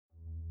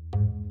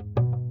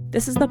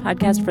This is the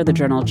podcast for the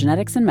journal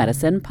Genetics and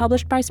Medicine,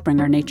 published by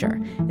Springer Nature.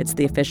 It's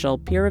the official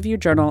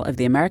peer-reviewed journal of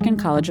the American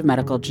College of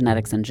Medical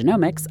Genetics and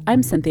Genomics.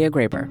 I'm Cynthia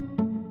Graber.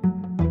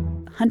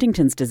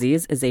 Huntington's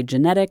disease is a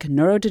genetic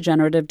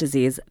neurodegenerative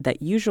disease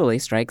that usually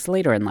strikes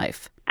later in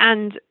life.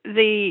 And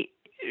the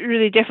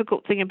really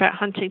difficult thing about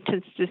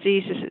Huntington's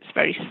disease is it's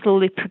very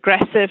slowly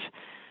progressive,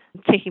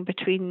 taking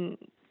between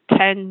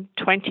 10,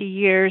 20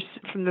 years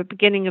from the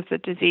beginning of the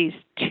disease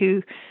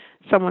to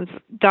someone's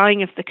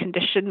dying of the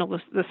condition, although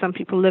some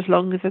people live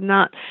longer than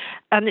that.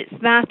 And it's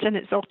that and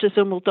its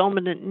autosomal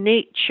dominant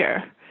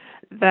nature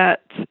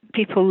that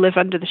people live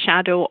under the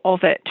shadow of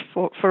it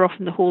for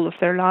often the whole of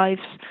their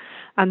lives.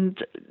 And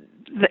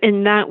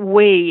in that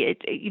way,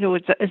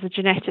 as a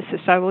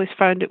geneticist, I've always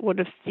found it one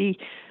of the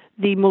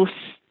most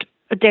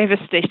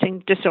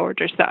devastating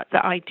disorders that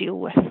I deal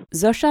with.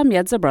 Zofia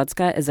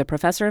Miedzobrodzka is a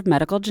professor of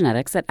medical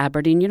genetics at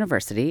Aberdeen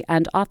University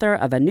and author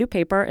of a new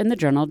paper in the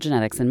journal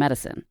Genetics and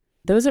Medicine.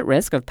 Those at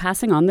risk of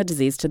passing on the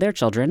disease to their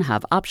children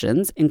have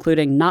options,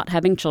 including not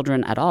having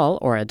children at all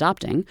or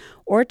adopting,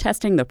 or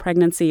testing the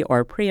pregnancy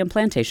or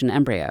preimplantation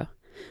embryo.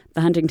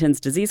 The Huntington's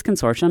Disease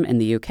Consortium in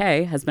the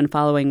UK has been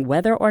following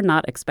whether or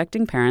not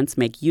expecting parents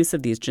make use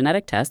of these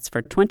genetic tests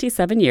for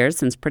 27 years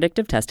since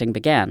predictive testing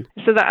began.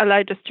 So that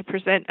allowed us to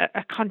present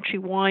a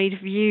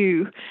countrywide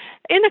view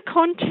in a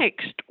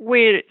context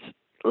where it's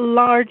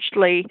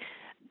largely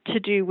to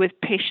do with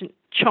patient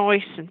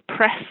choice and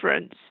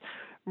preference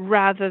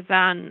rather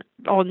than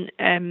on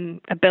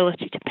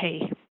ability to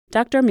pay.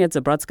 Dr.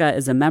 Miedzobrodzka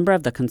is a member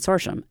of the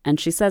consortium, and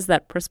she says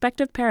that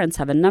prospective parents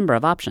have a number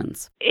of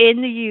options.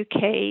 In the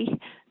UK,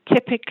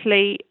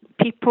 typically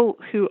people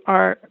who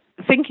are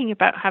thinking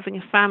about having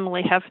a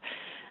family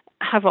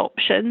have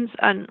options,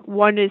 and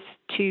one is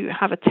to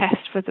have a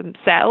test for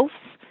themselves,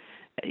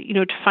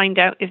 to find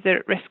out if they're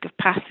at risk of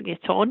passing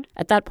it on.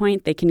 At that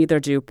point, they can either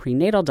do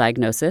prenatal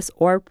diagnosis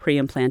or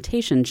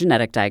preimplantation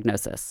genetic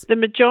diagnosis. The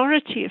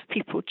majority of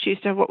people choose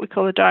to have what we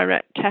call a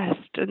direct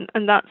test,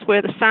 and that's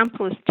where the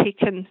sample is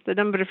taken, the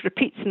number of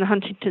repeats in the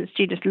Huntington's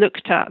gene is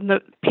looked at, and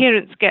the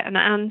parents get an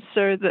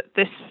answer that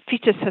this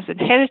fetus has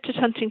inherited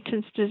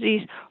Huntington's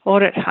disease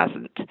or it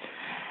hasn't.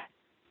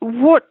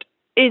 What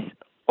is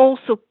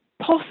also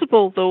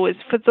possible, though, is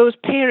for those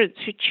parents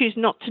who choose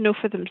not to know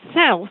for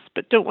themselves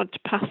but don't want to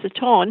pass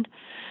it on,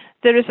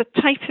 there is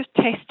a type of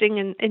testing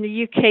in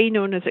the UK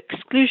known as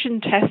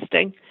exclusion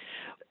testing,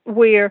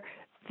 where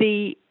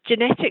the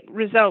genetic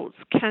results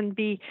can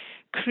be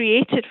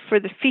created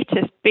for the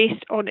fetus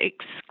based on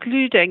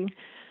excluding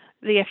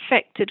the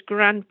affected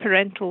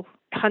grandparental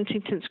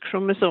Huntington's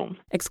chromosome.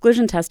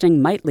 Exclusion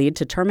testing might lead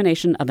to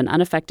termination of an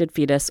unaffected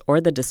fetus or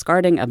the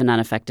discarding of an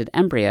unaffected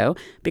embryo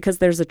because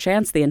there's a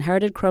chance the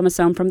inherited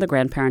chromosome from the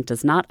grandparent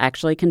does not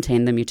actually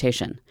contain the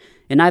mutation.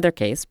 In either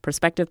case,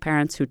 prospective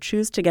parents who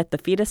choose to get the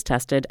fetus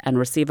tested and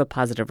receive a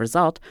positive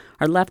result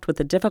are left with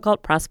the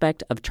difficult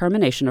prospect of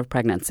termination of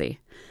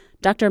pregnancy.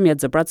 Dr.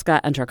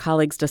 Miedzobrodzka and her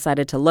colleagues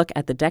decided to look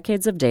at the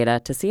decades of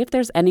data to see if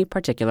there's any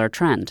particular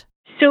trend.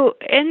 So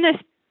in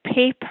this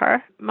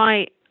paper,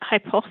 my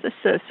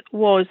hypothesis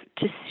was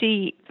to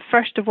see,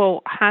 first of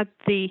all, had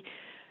the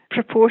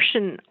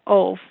proportion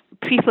of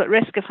people at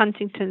risk of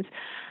Huntington's,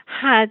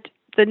 had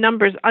the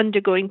numbers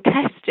undergoing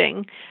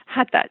testing,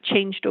 had that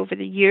changed over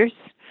the years?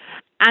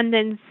 And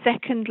then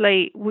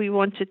secondly, we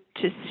wanted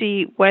to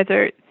see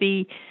whether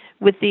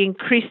with the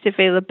increased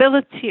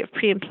availability of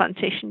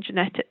preimplantation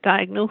genetic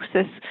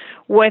diagnosis,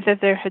 whether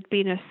there had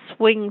been a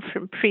swing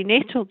from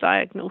prenatal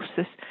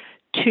diagnosis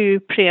to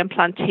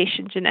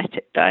preimplantation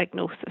genetic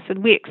diagnosis.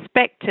 And we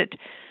expected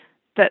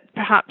that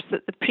perhaps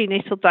that the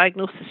prenatal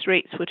diagnosis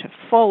rates would have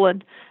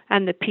fallen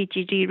and the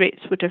PGD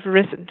rates would have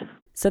risen.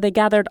 So they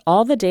gathered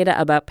all the data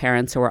about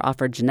parents who were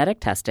offered genetic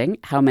testing,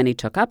 how many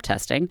took up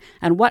testing,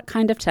 and what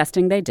kind of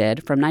testing they did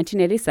from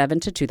 1987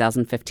 to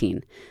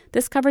 2015.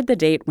 This covered the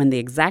date when the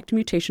exact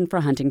mutation for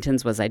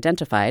Huntington's was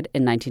identified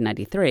in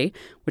 1993,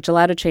 which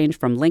allowed a change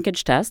from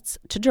linkage tests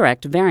to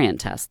direct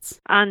variant tests.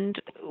 And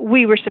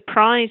we were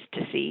surprised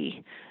to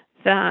see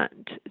that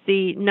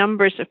the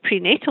numbers of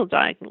prenatal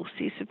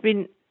diagnoses have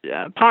been,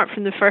 apart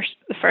from the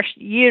first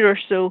year or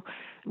so,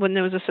 when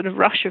there was a sort of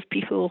rush of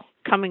people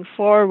coming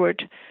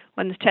forward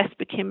when the test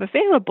became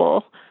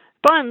available,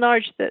 by and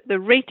large, the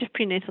rate of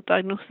prenatal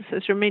diagnosis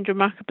has remained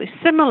remarkably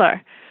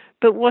similar.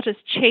 But what has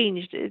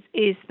changed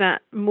is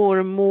that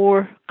more and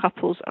more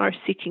couples are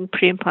seeking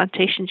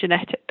preimplantation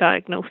genetic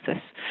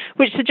diagnosis,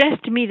 which suggests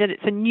to me that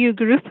it's a new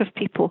group of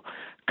people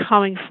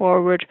coming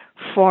forward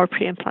for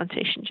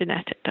preimplantation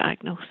genetic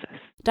diagnosis.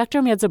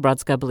 Dr.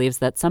 Miedzobrodzka believes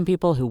that some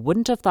people who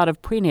wouldn't have thought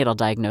of prenatal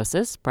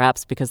diagnosis,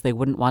 perhaps because they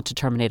wouldn't want to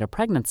terminate a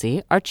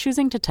pregnancy, are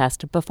choosing to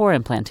test before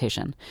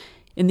implantation.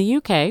 In the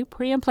UK,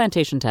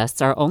 preimplantation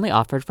tests are only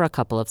offered for a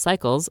couple of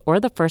cycles or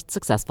the first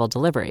successful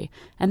delivery,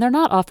 and they're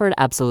not offered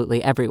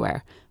absolutely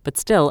everywhere. But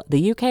still,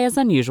 the UK is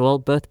unusual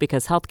both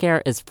because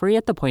healthcare is free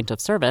at the point of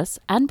service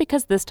and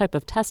because this type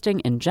of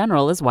testing in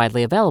general is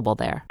widely available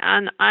there.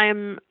 And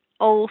I'm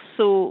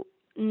also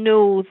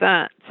know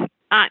that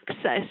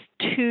access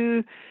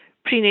to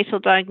prenatal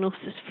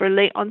diagnosis for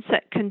late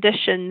onset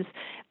conditions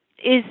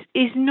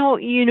is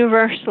not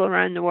universal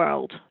around the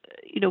world,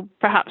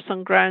 perhaps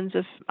on grounds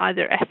of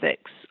either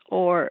ethics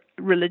or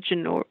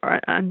religion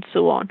and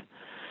so on.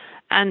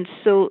 And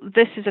so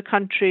this is a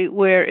country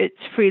where it's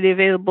freely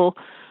available.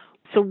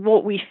 So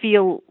what we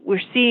feel we're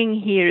seeing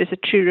here is a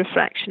true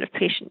reflection of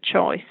patient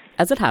choice.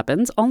 As it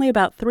happens, only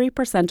about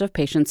 3% of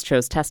patients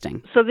chose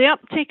testing. So the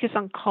uptake is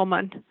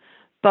uncommon,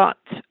 but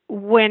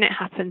when it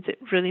happens, it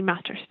really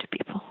matters to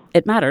people.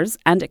 It matters,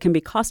 and it can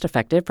be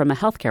cost-effective from a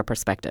healthcare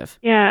perspective.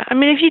 Yeah, I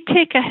mean, if you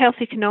take a health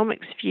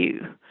economics view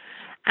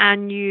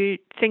and you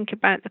think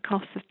about the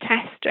cost of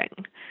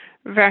testing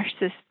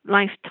versus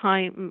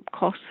lifetime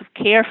costs of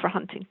care for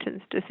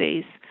Huntington's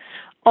disease,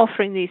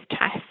 offering these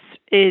tests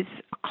is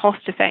a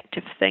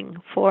cost-effective thing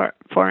for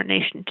a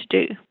nation to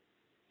do.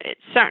 It's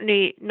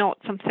certainly not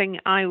something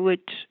I would,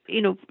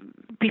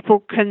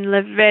 people can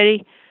live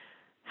very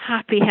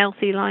happy,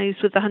 healthy lives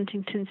with the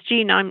Huntington's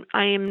gene.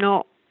 I am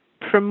not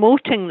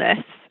promoting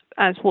this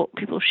as what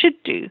people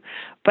should do,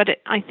 but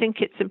I think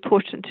it's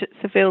important it's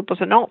available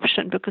as an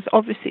option, because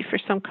obviously for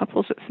some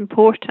couples it's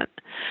important.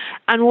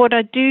 And what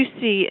I do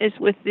see is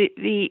with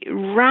the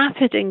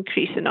rapid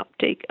increase in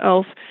uptake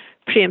of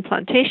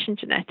preimplantation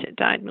genetic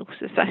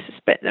diagnosis, I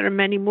suspect there are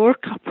many more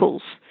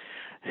couples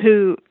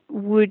who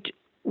would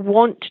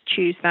want to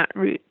choose that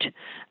route.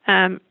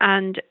 And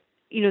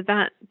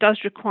that does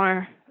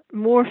require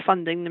more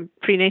funding than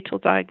prenatal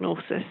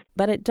diagnosis.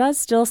 But it does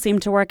still seem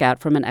to work out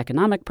from an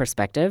economic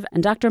perspective,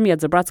 and Dr.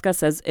 Miedza-Brocka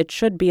says it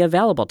should be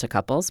available to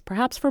couples,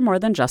 perhaps for more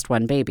than just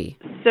one baby.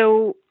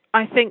 So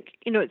I think,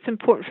 it's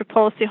important for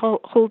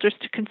policyholders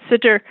to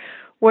consider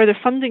whether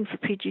funding for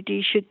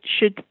PGD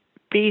should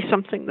be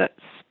something that's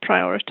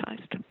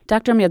prioritized.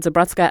 Dr.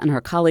 Miedza-Brocka and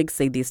her colleagues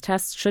say these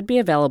tests should be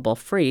available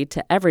free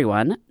to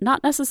everyone,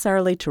 not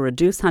necessarily to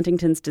reduce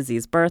Huntington's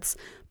disease births,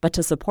 but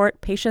to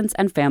support patients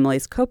and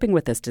families coping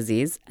with this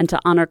disease and to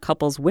honor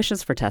couples'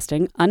 wishes for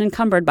testing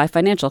unencumbered by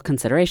financial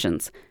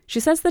considerations. She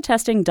says the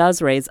testing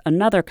does raise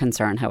another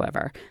concern,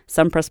 however.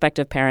 Some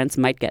prospective parents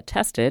might get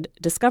tested,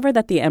 discover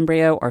that the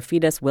embryo or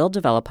fetus will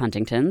develop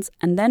Huntington's,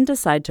 and then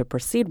decide to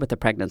proceed with the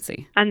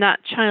pregnancy. And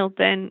that child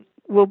then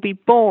will be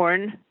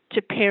born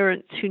to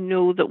parents who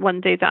know that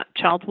one day that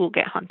child will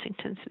get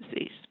Huntington's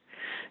disease.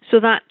 So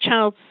that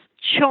child's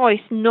choice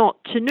not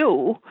to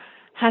know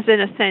has, in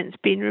a sense,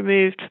 been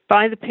removed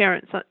by the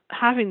parents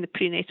having the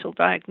prenatal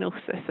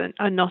diagnosis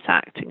and not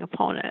acting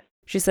upon it.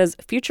 She says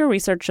future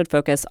research should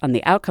focus on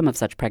the outcome of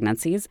such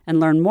pregnancies and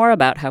learn more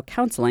about how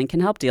counseling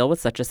can help deal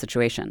with such a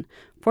situation.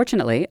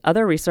 Fortunately,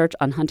 other research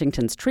on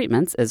Huntington's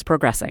treatments is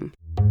progressing.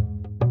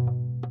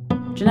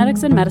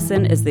 Genetics in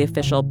Medicine is the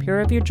official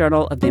peer-reviewed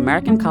journal of the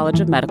American College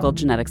of Medical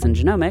Genetics and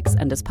Genomics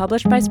and is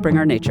published by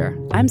Springer Nature.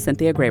 I'm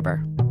Cynthia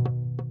Graber.